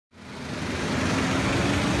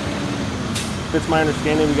It's my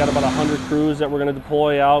understanding we got about 100 crews that we're going to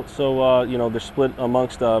deploy out. So you know, they're split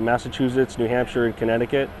amongst Massachusetts, New Hampshire, and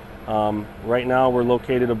Connecticut. Right now we're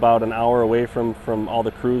located about an hour away from all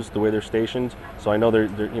the crews, the way they're stationed. So I know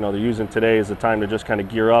they're using today as a time to just kind of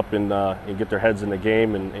gear up and get their heads in the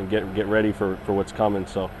game and get ready for what's coming.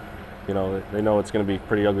 So you know, they know it's going to be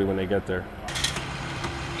pretty ugly when they get there.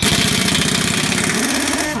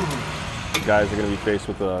 The guys are going to be faced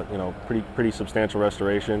with a pretty substantial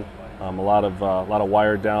restoration. A lot of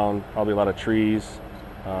wire down, probably a lot of trees.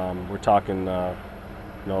 We're talking a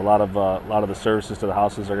lot of the services to the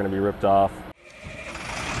houses are going to be ripped off.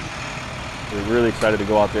 We're really excited to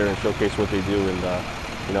go out there and showcase what they do, and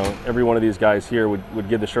you know, every one of these guys here would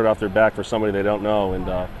give the shirt off their back for somebody they don't know, and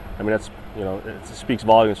I mean, that's, you know, it speaks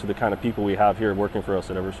volumes to the kind of people we have here working for us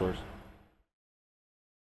at Eversource.